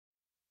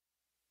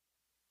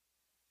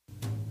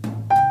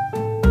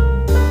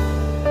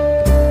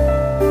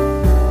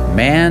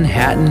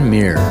Manhattan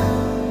Mirror.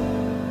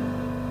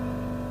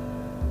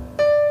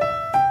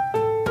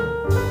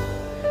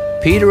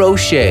 Peter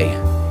O'Shea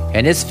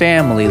and his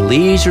family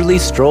leisurely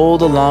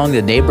strolled along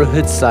the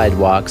neighborhood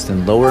sidewalks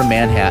in lower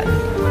Manhattan.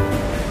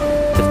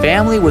 The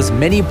family was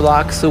many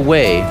blocks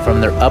away from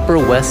their Upper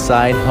West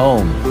Side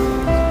home.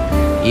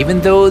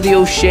 Even though the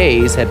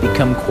O'Sheas had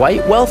become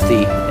quite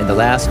wealthy in the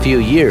last few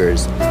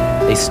years,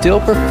 they still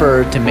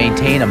preferred to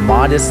maintain a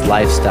modest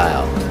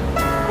lifestyle.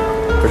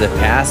 For the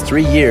past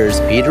 3 years,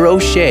 Peter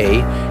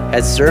O'Shea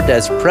had served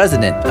as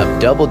president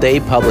of Doubleday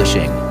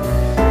Publishing.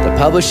 The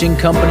publishing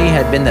company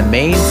had been the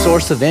main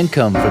source of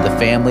income for the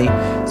family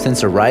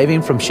since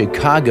arriving from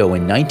Chicago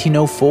in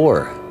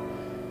 1904.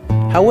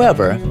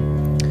 However,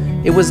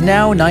 it was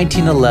now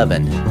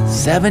 1911,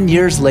 7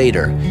 years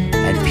later,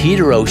 and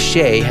Peter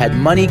O'Shea had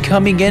money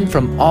coming in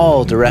from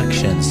all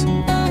directions.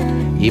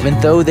 Even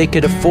though they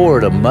could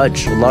afford a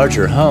much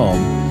larger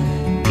home,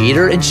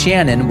 Peter and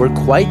Shannon were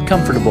quite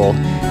comfortable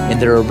in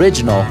their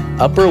original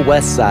Upper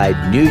West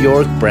Side New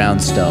York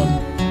brownstone.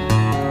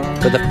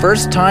 For the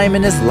first time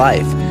in his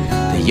life,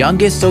 the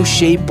youngest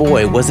O'Shea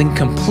boy was in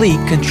complete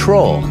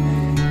control.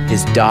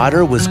 His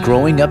daughter was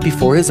growing up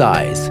before his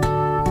eyes.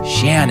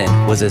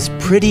 Shannon was as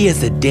pretty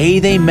as the day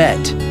they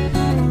met,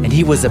 and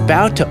he was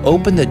about to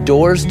open the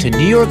doors to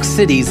New York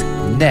City's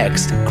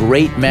next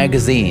great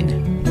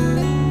magazine.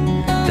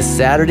 The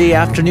Saturday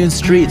afternoon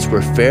streets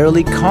were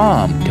fairly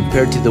calm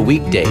compared to the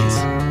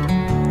weekdays.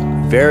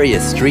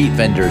 Various street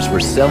vendors were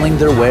selling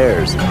their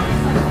wares.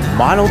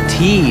 Model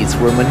Ts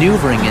were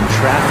maneuvering in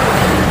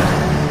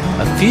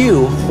traffic. A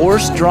few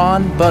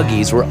horse-drawn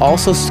buggies were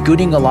also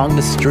scooting along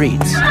the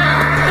streets.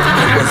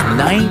 It was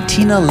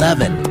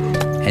 1911,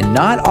 and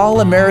not all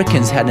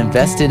Americans had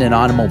invested in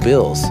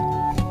automobiles.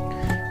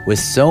 With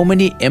so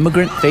many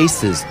immigrant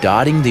faces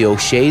dotting the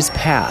O'Shea's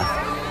path,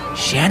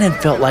 Shannon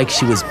felt like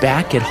she was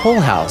back at Hull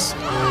House,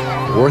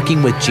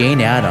 working with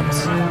Jane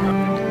Addams.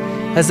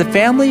 As the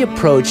family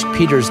approached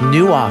Peter's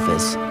new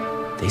office,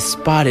 they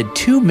spotted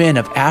 2 men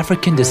of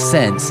African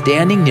descent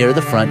standing near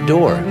the front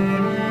door.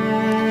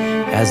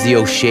 As the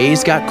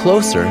O'Sheas got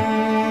closer,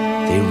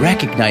 they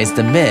recognized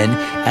the men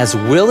as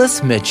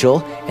Willis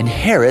Mitchell and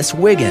Harris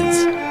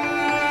Wiggins.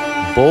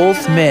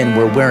 Both men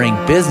were wearing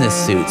business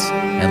suits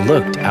and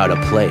looked out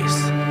of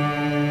place.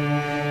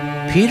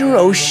 Peter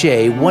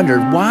O'Shea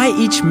wondered why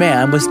each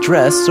man was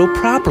dressed so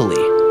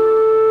properly,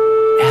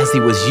 as he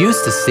was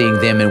used to seeing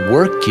them in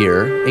work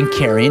gear and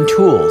carrying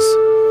tools.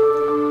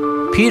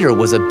 Peter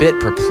was a bit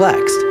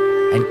perplexed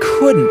and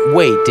couldn't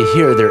wait to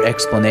hear their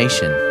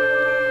explanation.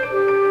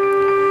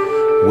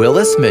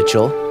 Willis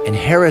Mitchell and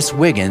Harris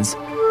Wiggins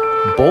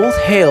both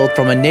hailed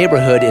from a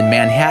neighborhood in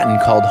Manhattan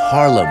called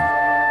Harlem.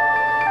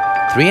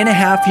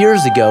 3.5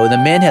 years ago, the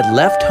men had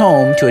left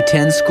home to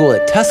attend school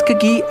at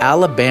Tuskegee,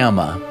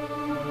 Alabama.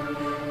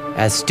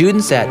 As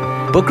students at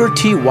Booker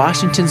T.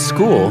 Washington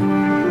School,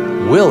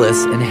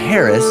 Willis and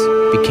Harris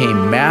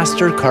became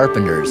master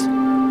carpenters.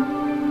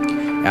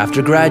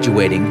 After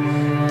graduating,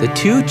 the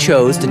two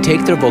chose to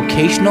take their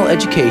vocational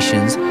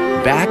educations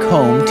back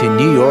home to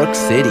New York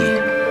City.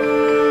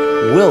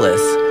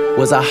 Willis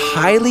was a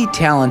highly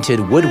talented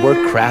woodwork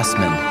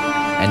craftsman,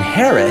 and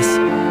Harris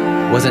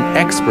was an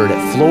expert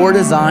at floor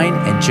design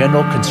and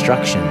general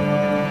construction.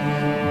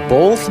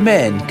 Both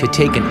men could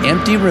take an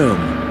empty room,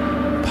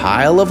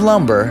 pile of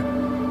lumber,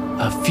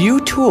 a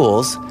few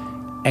tools,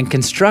 and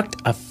construct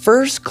a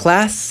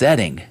first-class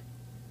setting.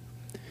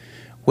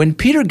 When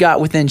Peter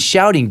got within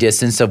shouting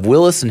distance of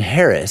Willis and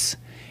Harris,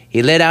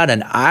 he let out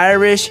an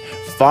Irish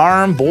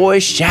farm boy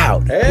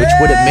shout, which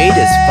would have made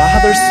his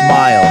father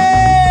smile.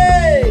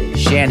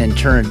 Shannon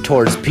turned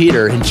towards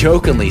Peter and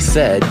jokingly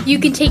said, "You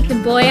can take the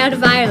boy out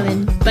of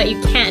Ireland, but you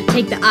can't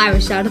take the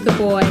Irish out of the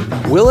boy."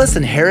 Willis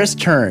and Harris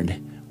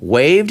turned,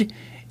 waved,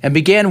 and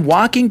began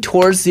walking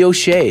towards the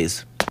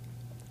O'Sheas.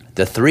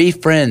 The 3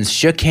 friends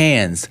shook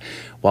hands,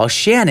 while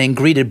Shannon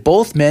greeted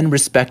both men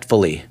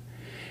respectfully.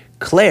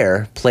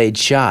 Claire played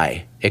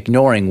shy,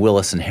 ignoring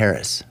Willis and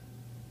Harris.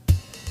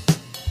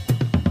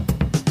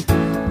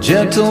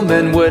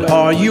 "Gentlemen, what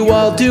are you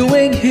all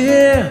doing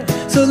here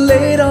so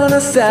late on a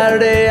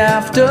Saturday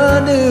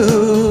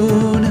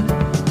afternoon?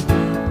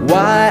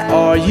 Why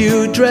are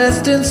you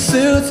dressed in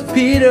suits?"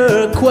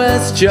 Peter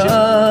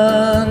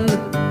questioned.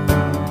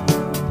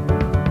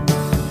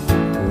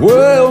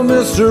 "Well,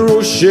 Mr.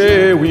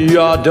 O'Shea, we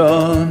are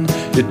done.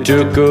 It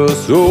took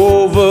us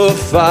over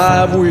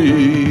 5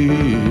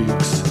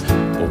 weeks.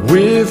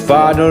 We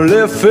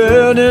finally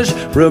finished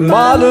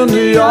remodeling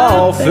the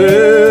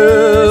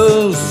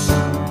office.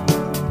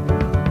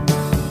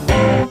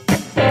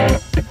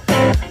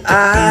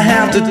 I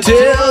have to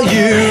tell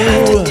you,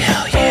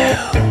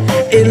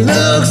 it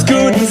looks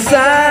good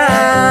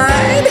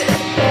inside.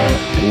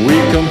 We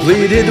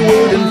completed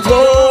wooden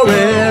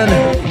flooring,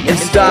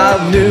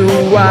 installed new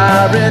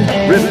wiring,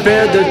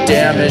 repaired the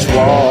damaged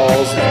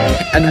walls,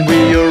 and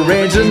we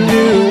arranged a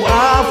new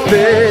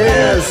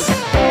office.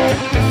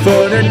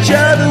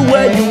 Furniture the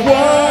way you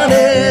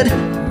wanted,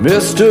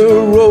 Mr.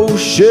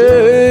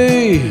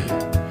 O'Shea.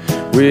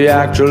 We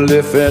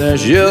actually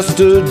finished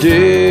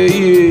yesterday,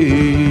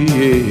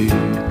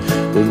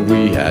 but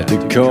we had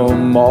to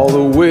come all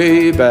the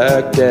way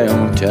back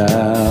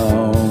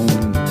downtown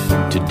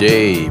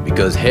today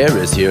because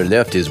Harris here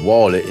left his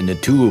wallet in the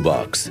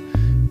toolbox.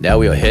 Now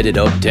we are headed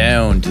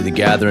uptown to the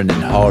gathering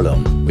in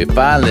Harlem. We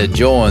finally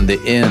joined the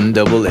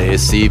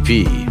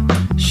NAACP.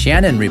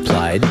 Shannon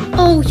replied,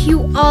 Oh,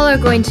 you all are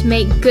going to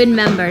make good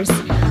members.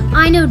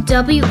 I know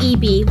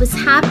W.E.B. was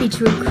happy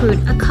to recruit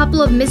a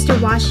couple of Mr.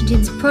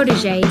 Washington's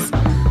protégés.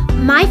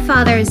 My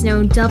father has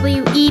known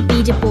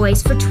W.E.B. Du Bois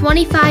for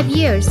 25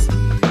 years.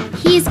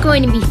 He is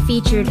going to be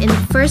featured in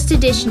the first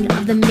edition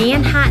of the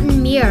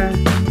Manhattan Mirror.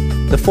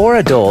 The four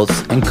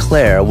adults and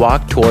Claire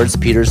walked towards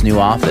Peter's new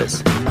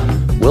office.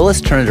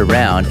 Willis turned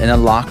around and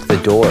unlocked the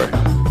door.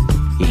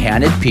 He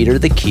handed Peter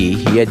the key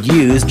he had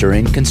used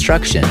during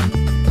construction.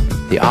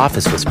 The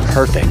office was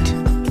perfect.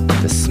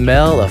 The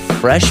smell of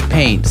fresh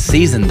paint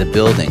seasoned the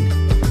building.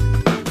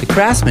 The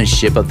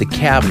craftsmanship of the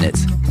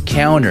cabinets,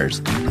 counters,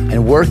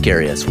 and work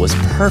areas was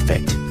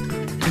perfect.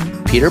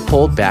 Peter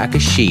pulled back a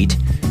sheet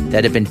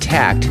that had been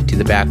tacked to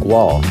the back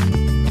wall.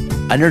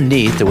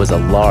 Underneath there was a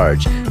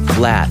large,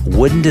 flat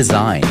wooden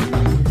design.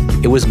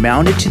 It was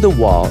mounted to the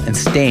wall and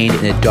stained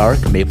in a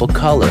dark maple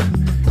color.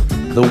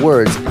 The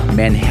words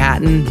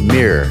Manhattan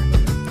Mirror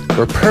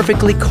were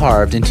perfectly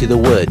carved into the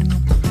wood.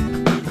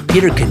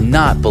 Peter could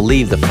not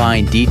believe the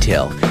fine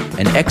detail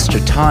and extra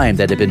time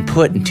that had been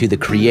put into the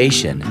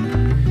creation.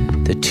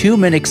 The two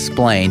men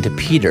explained to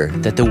Peter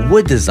that the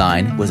wood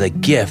design was a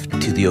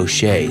gift to the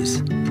O'Sheas.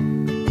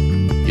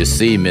 You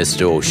see,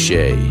 Mr.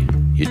 O'Shea,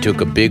 you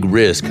took a big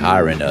risk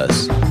hiring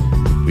us.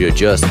 We are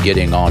just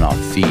getting on our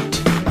feet.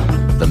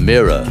 The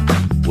Mirror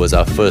was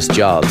our first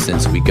job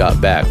since we got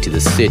back to the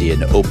city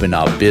and opened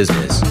our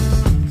business.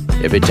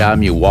 Every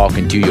time you walk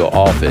into your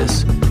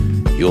office,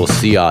 you'll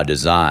see our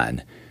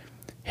design.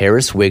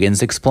 Harris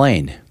Wiggins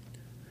explained.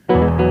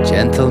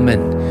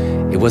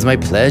 Gentlemen, it was my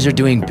pleasure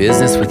doing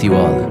business with you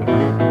all.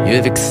 You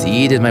have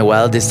exceeded my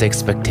wildest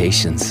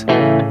expectations.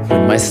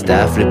 When my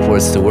staff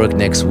reports to work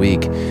next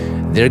week,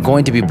 they're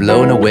going to be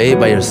blown away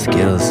by your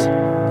skills.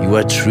 You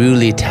are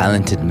truly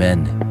talented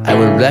men. I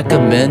will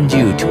recommend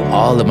you to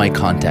all of my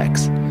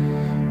contacts.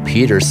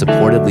 Peter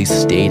supportively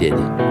stated.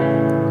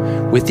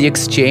 With the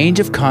exchange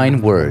of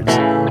kind words,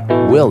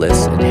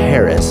 Willis and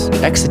Harris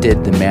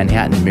exited the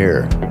Manhattan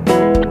Mirror.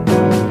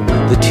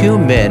 The two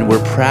men were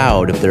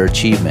proud of their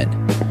achievement.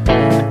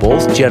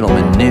 Both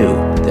gentlemen knew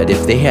that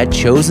if they had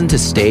chosen to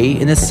stay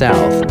in the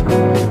South,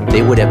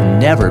 they would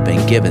have never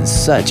been given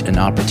such an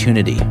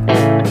opportunity.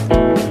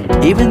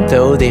 Even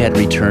though they had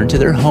returned to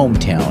their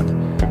hometown,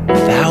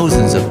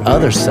 thousands of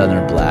other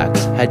Southern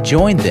blacks had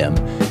joined them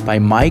by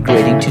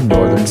migrating to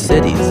northern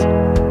cities.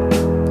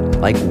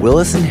 Like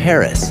Willis and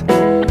Harris,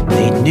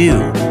 they knew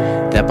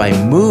that by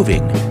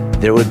moving,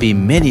 there would be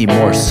many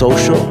more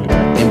social,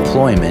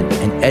 employment,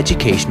 and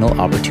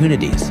educational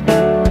opportunities.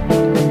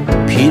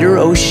 Peter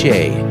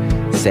O'Shea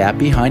sat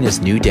behind his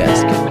new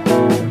desk.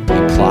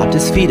 He plopped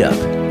his feet up,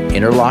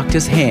 interlocked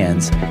his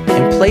hands,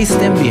 and placed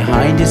them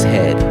behind his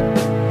head.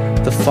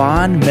 The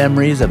fond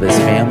memories of his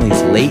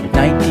family's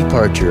late-night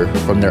departure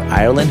from their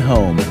Ireland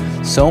home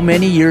so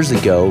many years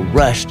ago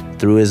rushed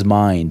through his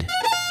mind.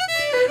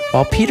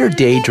 While Peter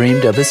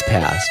daydreamed of his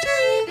past,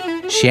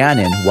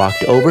 Shannon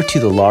walked over to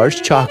the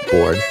large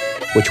chalkboard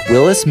which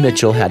Willis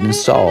Mitchell had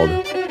installed.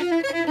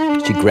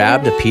 She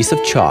grabbed a piece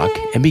of chalk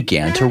and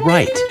began to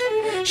write.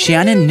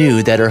 Shannon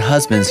knew that her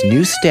husband's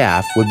new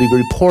staff would be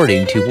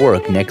reporting to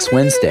work next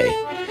Wednesday,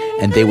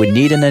 and they would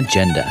need an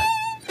agenda.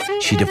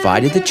 She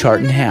divided the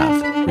chart in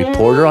half,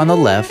 reporter on the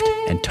left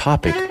and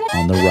topic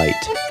on the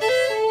right.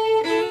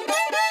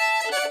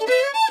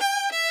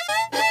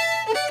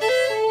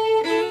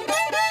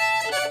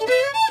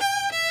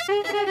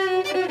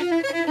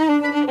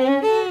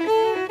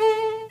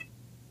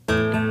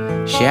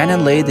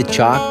 Shannon laid the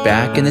chalk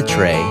back in the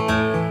tray,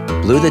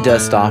 blew the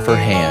dust off her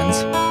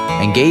hands,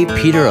 and gave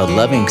Peter a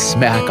loving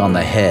smack on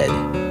the head.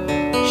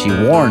 She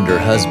warned her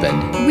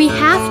husband, We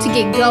have to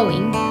get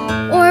going,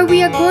 or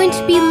we are going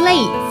to be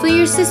late for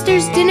your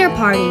sister's dinner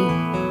party.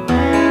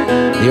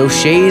 The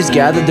O'Sheas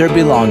gathered their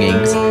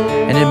belongings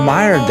and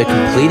admired the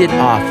completed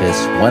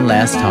office one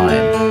last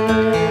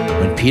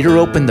time. When Peter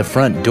opened the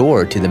front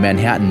door to the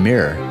Manhattan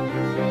Mirror,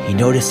 he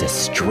noticed a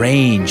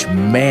strange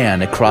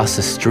man across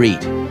the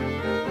street.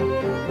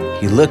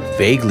 He looked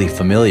vaguely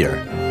familiar,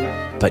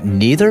 but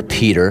neither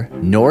Peter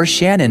nor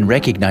Shannon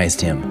recognized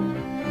him.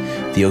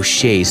 The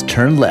O'Sheas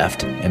turned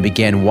left and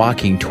began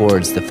walking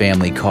towards the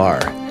family car.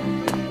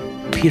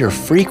 Peter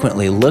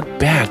frequently looked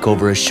back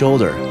over his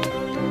shoulder,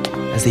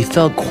 as he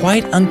felt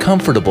quite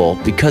uncomfortable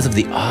because of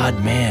the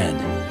odd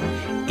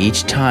man.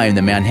 Each time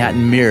the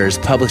Manhattan Mirror's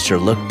publisher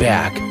looked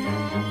back,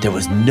 there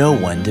was no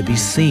one to be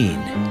seen.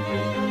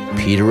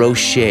 Peter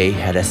O'Shea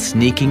had a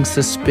sneaking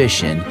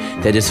suspicion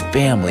that his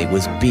family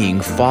was being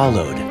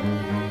followed.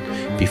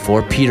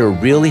 Before Peter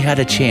really had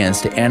a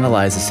chance to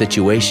analyze the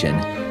situation,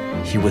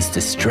 he was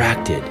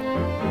distracted.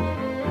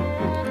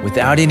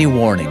 Without any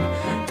warning,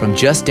 from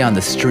just down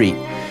the street,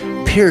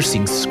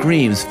 Piercing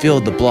screams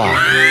filled the block.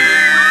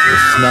 The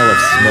smell of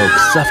smoke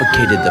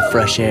suffocated the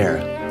fresh air.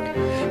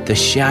 The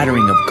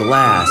shattering of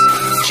glass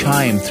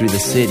chimed through the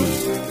city.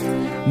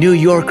 New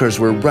Yorkers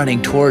were running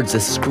towards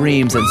the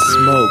screams and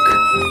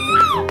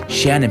smoke.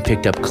 Shannon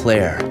picked up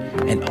Claire,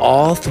 and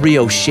all three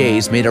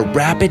O'Sheas made a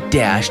rapid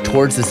dash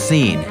towards the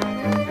scene.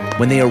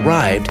 When they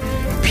arrived,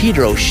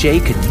 Peter O'Shea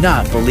could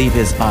not believe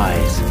his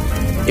eyes.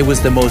 It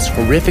was the most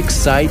horrific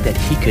sight that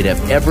he could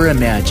have ever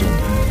imagined.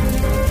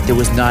 There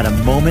was not a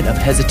moment of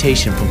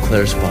hesitation from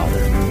Claire's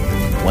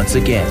father. Once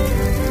again,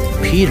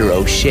 Peter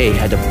O'Shea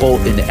had to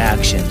bolt into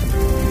action.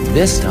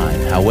 This time,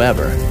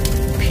 however,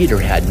 Peter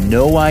had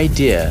no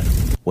idea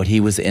what he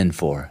was in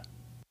for.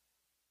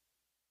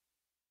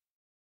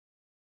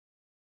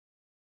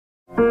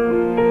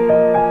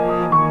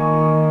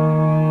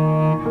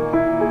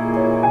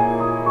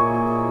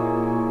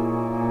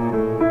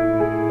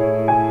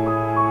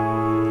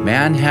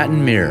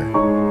 Manhattan Mirror,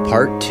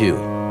 Part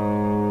 2.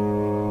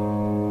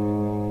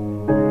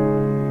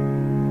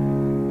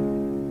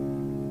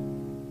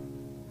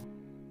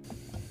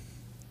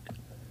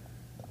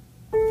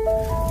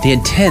 The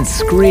intense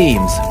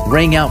screams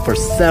rang out for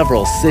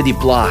several city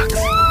blocks.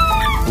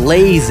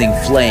 Blazing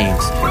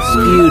flames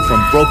spewed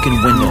from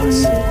broken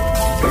windows.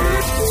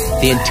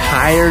 The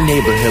entire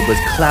neighborhood was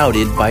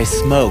clouded by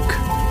smoke.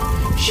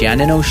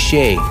 Shannon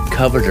O'Shea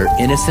covered her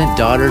innocent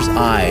daughter's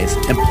eyes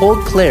and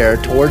pulled Claire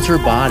towards her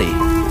body.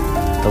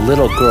 The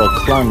little girl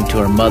clung to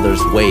her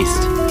mother's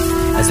waist,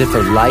 as if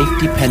her life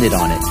depended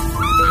on it.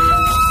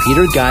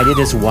 Peter guided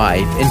his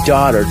wife and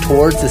daughter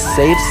towards the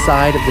safe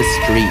side of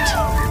the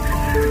street.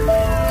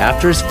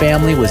 After his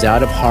family was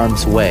out of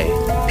harm's way,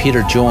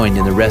 Peter joined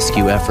in the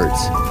rescue efforts.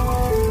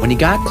 When he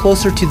got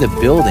closer to the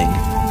building,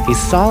 he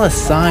saw a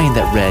sign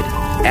that read,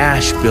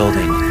 Ash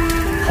Building,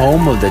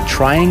 home of the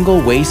Triangle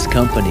Waste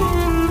Company.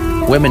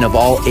 Women of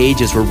all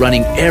ages were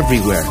running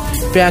everywhere.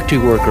 Factory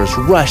workers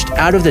rushed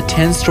out of the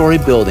 10-story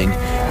building,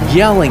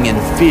 yelling in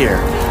fear,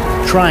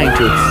 trying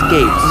to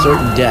escape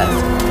certain death.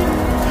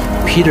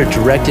 Peter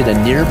directed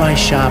a nearby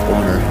shop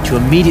owner to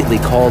immediately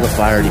call the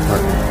fire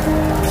department.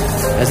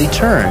 As he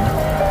turned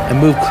and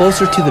moved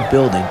closer to the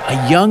building,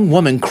 a young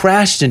woman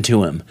crashed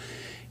into him.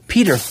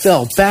 Peter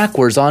fell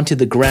backwards onto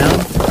the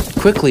ground,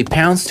 quickly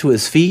pounced to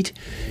his feet,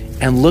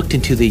 and looked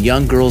into the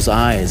young girl's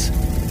eyes.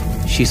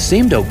 She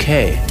seemed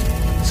okay,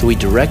 so he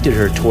directed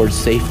her towards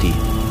safety.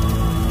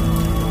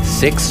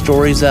 6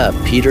 stories up,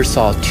 Peter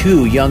saw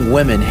 2 young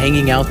women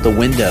hanging out the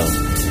window.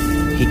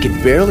 He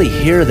could barely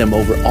hear them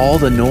over all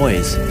the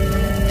noise.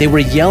 They were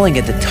yelling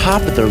at the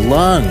top of their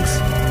lungs.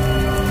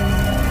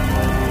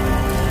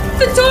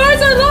 The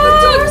doors are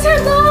locked! The doors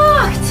are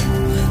locked!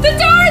 The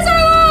doors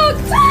are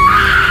locked!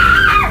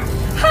 Ah!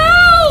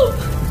 Help!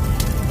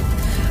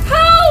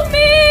 Help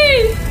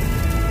me!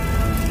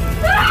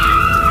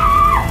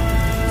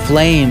 Ah!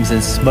 Flames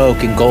and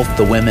smoke engulfed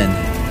the women.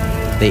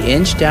 They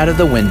inched out of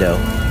the window,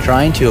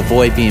 trying to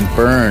avoid being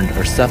burned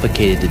or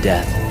suffocated to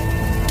death.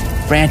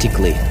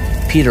 Frantically,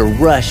 Peter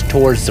rushed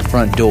towards the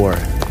front door.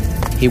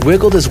 He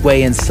wiggled his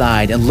way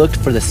inside and looked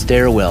for the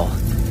stairwell.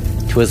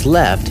 To his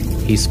left,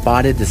 he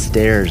spotted the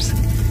stairs.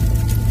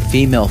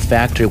 Female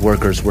factory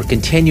workers were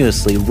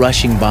continuously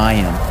rushing by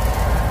him.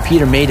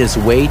 Peter made his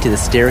way to the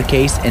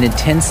staircase and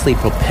intensely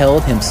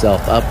propelled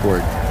himself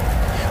upward.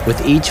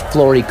 With each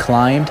floor he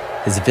climbed,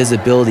 his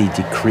visibility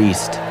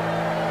decreased.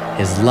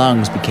 His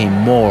lungs became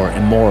more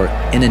and more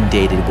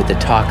inundated with the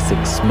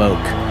toxic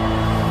smoke.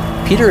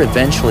 Peter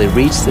eventually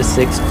reached the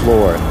 6th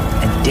floor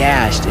and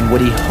dashed in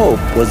what he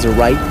hoped was the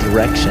right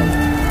direction.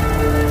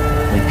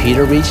 When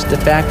Peter reached the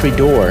factory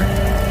door,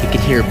 he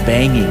could hear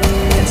banging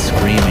and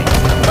screaming.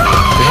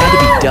 There had to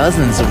be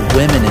dozens of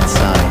women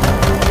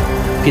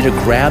inside. Peter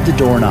grabbed the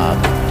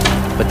doorknob,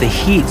 but the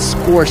heat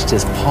scorched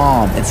his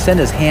palm and sent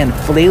his hand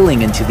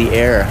flailing into the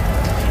air.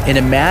 In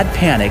a mad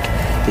panic,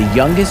 the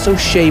youngest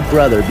O'Shea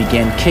brother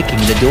began kicking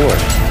the door.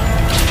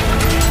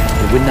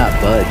 It would not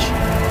budge.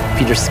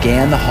 Peter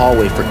scanned the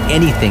hallway for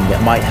anything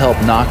that might help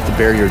knock the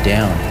barrier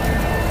down.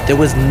 There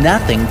was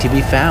nothing to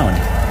be found.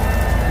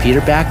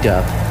 Peter backed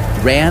up,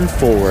 ran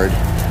forward,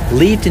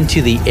 leaped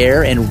into the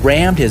air, and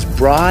rammed his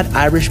broad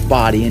Irish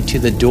body into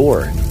the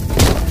door.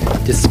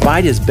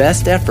 Despite his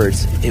best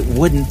efforts, it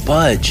wouldn't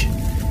budge.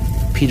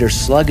 Peter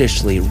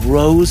sluggishly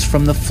rose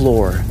from the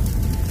floor,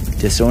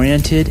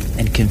 disoriented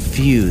and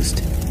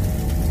confused.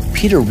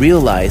 Peter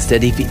realized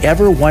that if he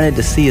ever wanted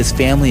to see his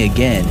family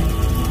again,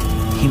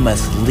 he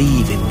must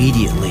leave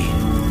immediately.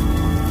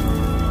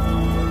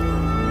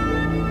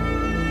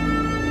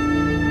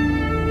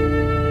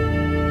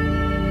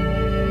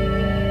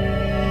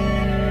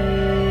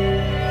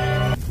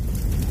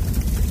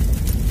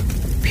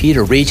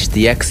 Peter reached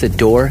the exit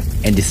door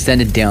and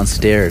descended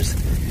downstairs.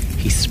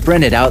 He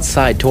sprinted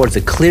outside towards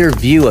a clear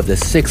view of the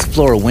 6th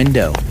floor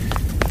window.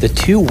 The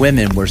 2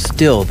 women were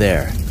still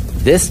there.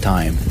 This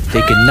time,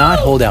 they could not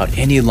hold out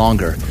any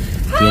longer.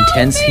 The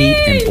intense heat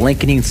and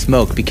blanketing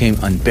smoke became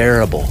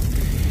unbearable.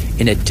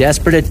 In a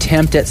desperate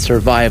attempt at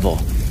survival,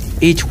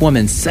 each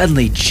woman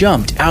suddenly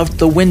jumped out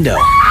the window.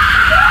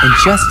 In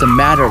just a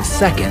matter of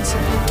seconds,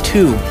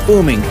 2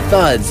 booming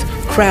thuds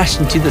crashed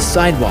into the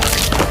sidewalk.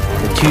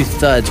 The 2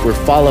 thuds were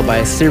followed by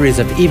a series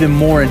of even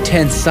more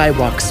intense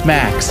sidewalk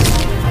smacks.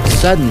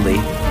 Suddenly,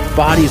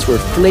 bodies were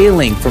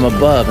flailing from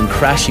above and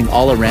crashing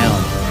all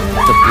around.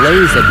 The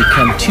blaze had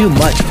become too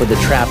much for the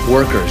trapped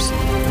workers.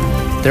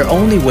 Their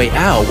only way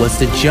out was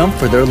to jump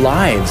for their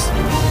lives.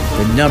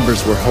 The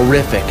numbers were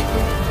horrific.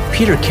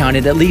 Peter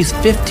counted at least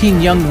 15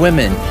 young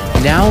women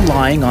now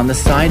lying on the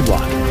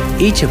sidewalk,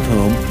 each of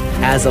whom,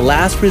 as a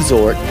last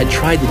resort, had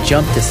tried to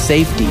jump to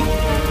safety.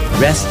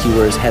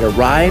 Rescuers had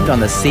arrived on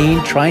the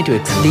scene trying to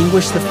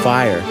extinguish the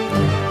fire.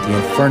 The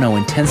inferno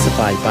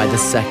intensified by the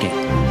second.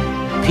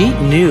 Pete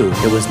knew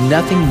there was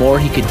nothing more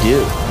he could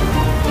do.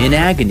 In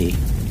agony,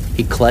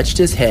 he clutched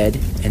his head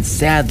and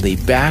sadly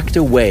backed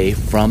away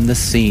from the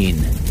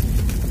scene.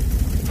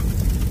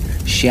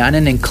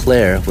 Shannon and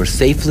Claire were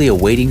safely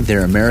awaiting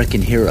their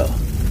American hero.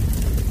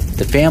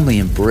 The family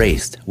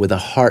embraced with a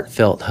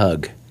heartfelt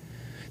hug.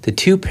 The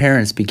 2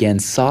 parents began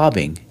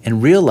sobbing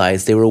and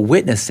realized they were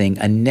witnessing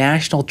a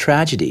national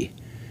tragedy.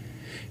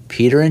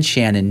 Peter and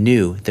Shannon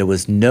knew there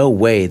was no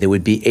way they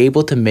would be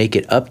able to make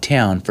it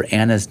uptown for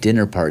Anna's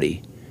dinner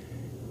party.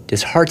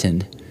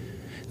 Disheartened,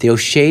 the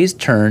O'Sheas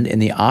turned in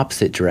the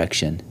opposite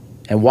direction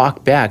and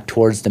walked back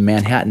towards the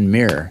Manhattan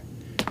Mirror.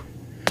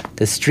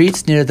 The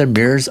streets near the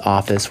Mirror's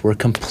office were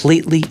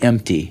completely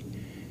empty.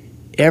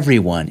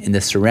 Everyone in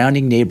the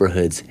surrounding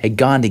neighborhoods had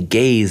gone to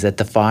gaze at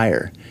the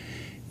fire.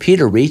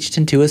 Peter reached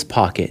into his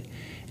pocket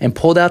and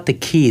pulled out the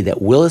key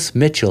that Willis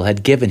Mitchell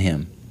had given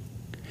him.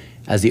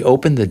 As he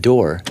opened the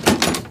door,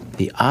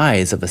 the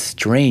eyes of a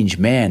strange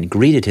man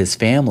greeted his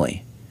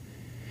family.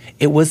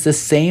 It was the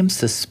same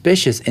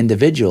suspicious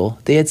individual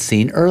they had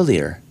seen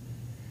earlier.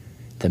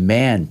 The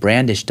man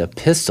brandished a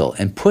pistol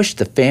and pushed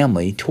the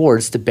family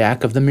towards the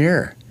back of the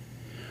Mirror.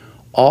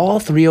 All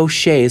 3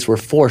 O'Sheas were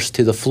forced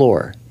to the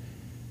floor.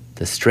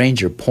 The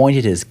stranger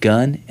pointed his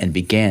gun and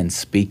began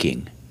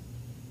speaking.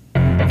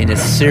 In a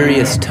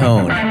serious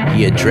tone,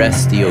 he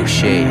addressed the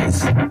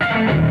O'Sheas.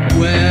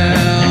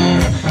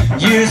 Well,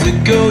 years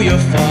ago your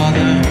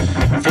father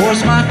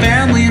forced my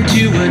family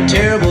into a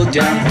terrible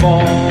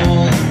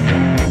downfall.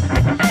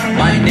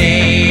 My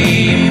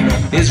name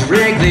is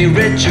Wrigley,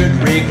 Richard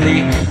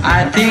Wrigley.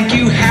 I think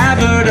you have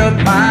heard of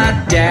my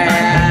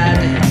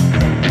dad.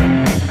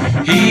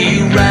 He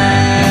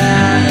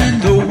ran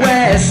the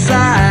west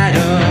side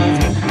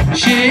of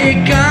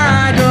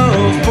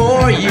Chicago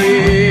for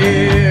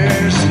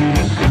years,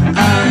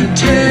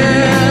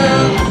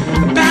 until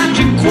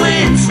Patrick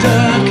Quinn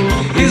stuck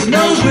his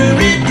nose where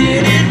it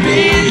didn't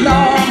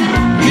belong.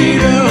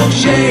 Peter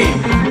O'Shea,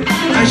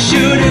 I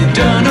should have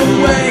done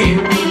away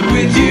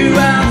with you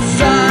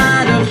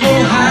outside of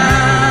Hull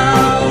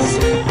House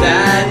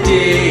that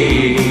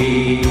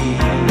day.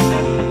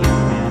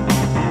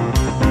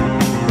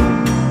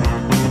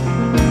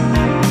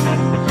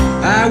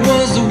 I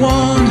was the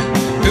one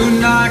who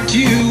knocked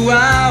you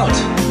out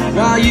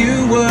while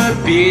you were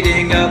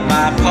beating up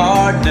my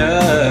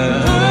partner.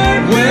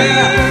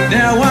 Well,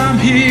 now I'm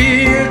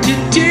here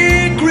to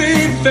take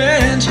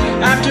revenge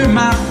after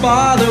my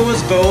father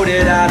was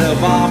voted out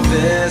of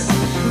office.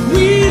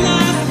 We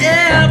lost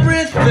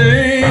everything.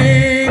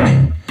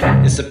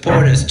 His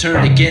supporters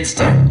turned against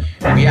him.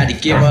 We had to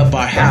give up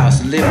our house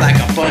and live like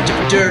a bunch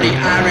of dirty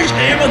Irish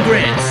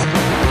immigrants.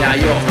 Now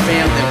your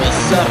family will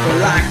suffer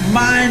like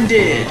mine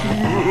did.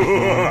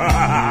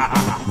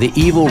 The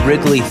evil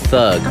Wrigley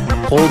thug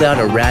pulled out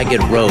a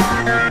ragged rope.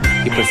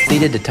 He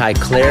proceeded to tie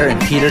Claire and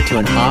Peter to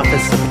an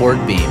office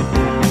support beam.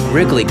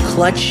 Wrigley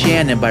clutched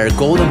Shannon by her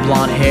golden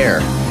blonde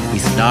hair. He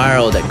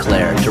snarled at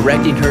Claire,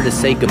 directing her to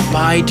say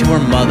goodbye to her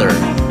mother.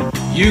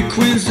 You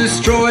Quinns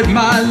destroyed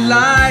my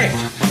life,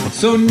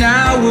 so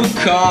now we'll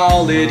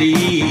call it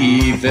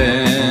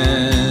even.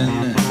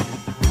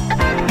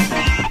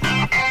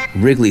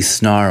 Wrigley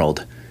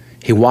snarled.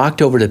 He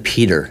walked over to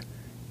Peter.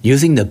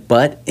 Using the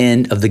butt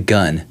end of the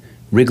gun,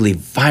 Wrigley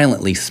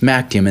violently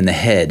smacked him in the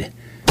head.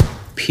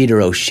 Peter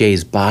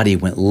O'Shea's body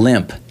went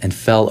limp and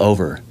fell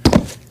over.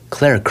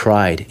 Claire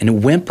cried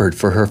and whimpered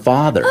for her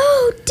father.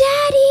 Oh,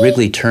 Daddy!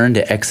 Wrigley turned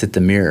to exit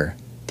the Mirror.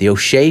 The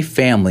O'Shea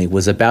family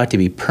was about to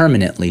be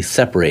permanently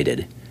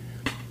separated.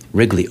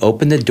 Wrigley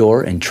opened the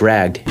door and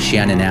dragged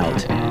Shannon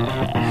out.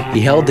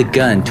 He held the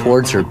gun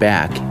towards her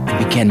back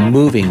and began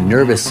moving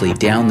nervously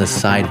down the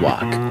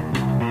sidewalk.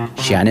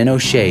 Shannon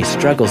O'Shea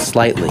struggled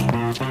slightly,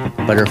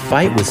 but her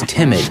fight was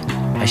timid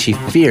as she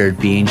feared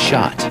being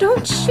shot.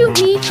 Don't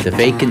shoot me. The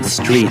vacant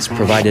streets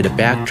provided a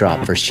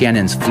backdrop for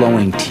Shannon's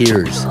flowing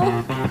tears.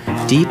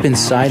 Deep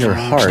inside her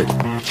heart,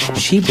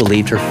 she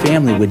believed her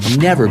family would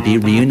never be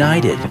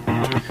reunited.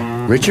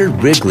 Richard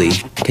Wrigley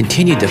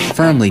continued to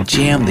firmly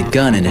jam the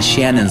gun into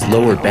Shannon's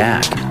lower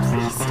back.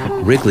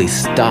 Wrigley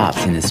stopped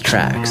in his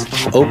tracks,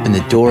 opened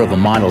the door of a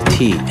Model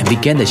T, and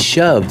began to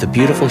shove the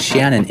beautiful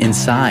Shannon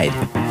inside.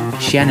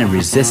 Shannon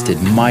resisted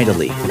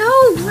mightily. No,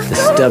 let The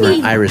go of stubborn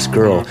me. Irish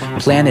girl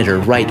planted her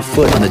right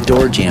foot on the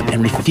door jamb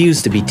and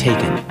refused to be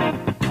taken.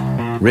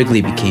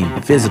 Wrigley became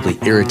visibly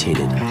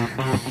irritated.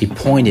 He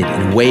pointed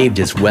and waved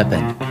his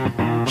weapon.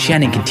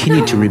 Shannon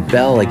continued to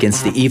rebel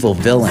against the evil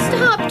villain.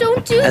 Stop,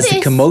 don't do As this.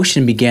 the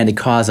commotion began to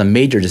cause a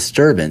major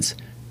disturbance,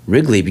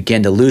 Wrigley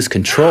began to lose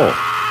control.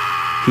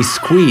 He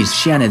squeezed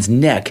Shannon's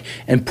neck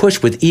and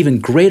pushed with even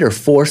greater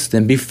force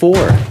than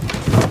before.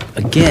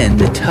 Again,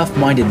 the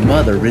tough-minded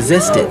mother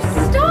resisted.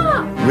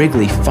 Stop!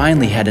 Wrigley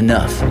finally had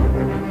enough.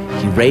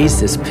 He raised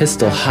his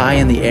pistol high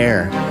in the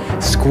air,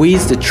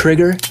 squeezed the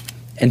trigger,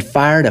 and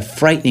fired a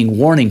frightening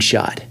warning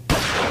shot.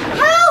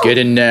 Help! "Get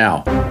in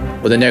now,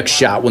 or the next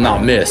shot will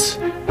not miss,"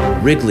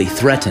 Wrigley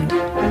threatened.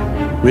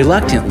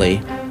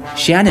 Reluctantly,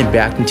 Shannon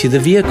backed into the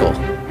vehicle.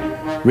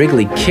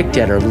 Wrigley kicked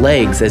at her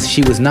legs as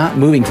she was not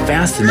moving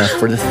fast enough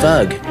for the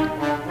thug.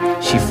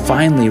 She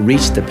finally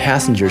reached the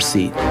passenger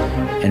seat,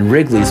 and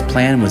Wrigley's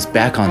plan was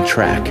back on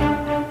track.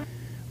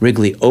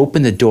 Wrigley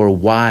opened the door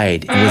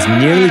wide and was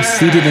nearly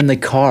seated in the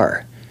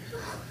car.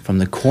 From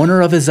the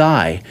corner of his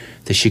eye,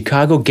 the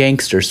Chicago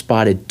gangster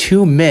spotted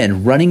two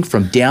men running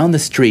from down the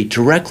street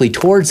directly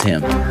towards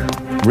him.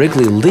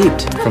 Wrigley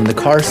leaped from the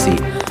car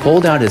seat,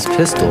 pulled out his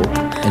pistol,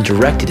 and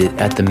directed it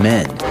at the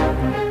men.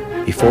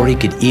 Before he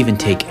could even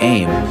take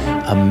aim,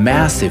 a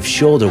massive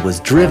shoulder was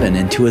driven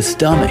into his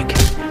stomach.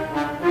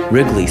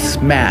 Wrigley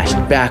smashed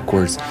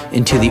backwards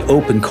into the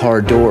open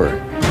car door.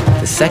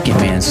 The second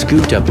man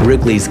scooped up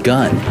Wrigley's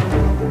gun.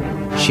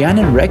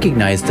 Shannon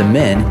recognized the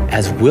men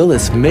as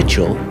Willis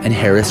Mitchell and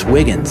Harris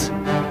Wiggins.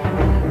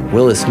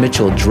 Willis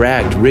Mitchell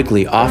dragged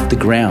Wrigley off the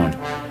ground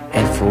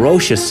and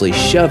ferociously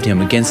shoved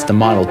him against the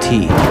Model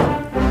T.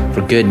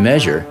 For good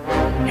measure,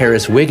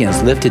 Harris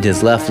Wiggins lifted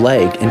his left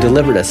leg and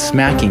delivered a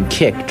smacking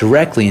kick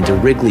directly into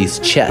Wrigley's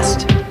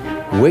chest.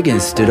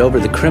 Wiggins stood over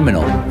the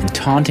criminal and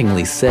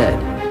tauntingly said,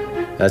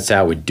 "That's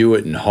how we do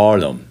it in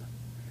Harlem."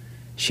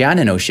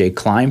 Shannon O'Shea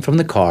climbed from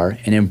the car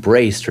and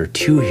embraced her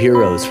two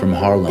heroes from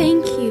Harlem.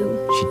 Thank you.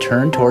 She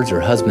turned towards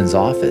her husband's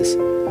office,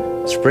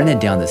 sprinted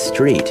down the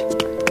street,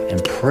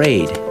 and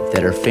prayed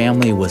that her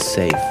family was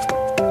safe.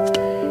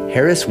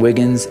 Harris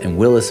Wiggins and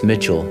Willis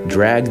Mitchell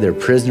dragged their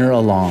prisoner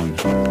along.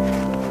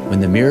 When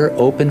the Mirror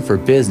opened for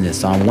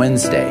business on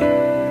Wednesday,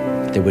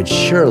 there would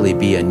surely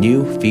be a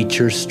new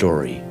feature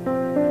story.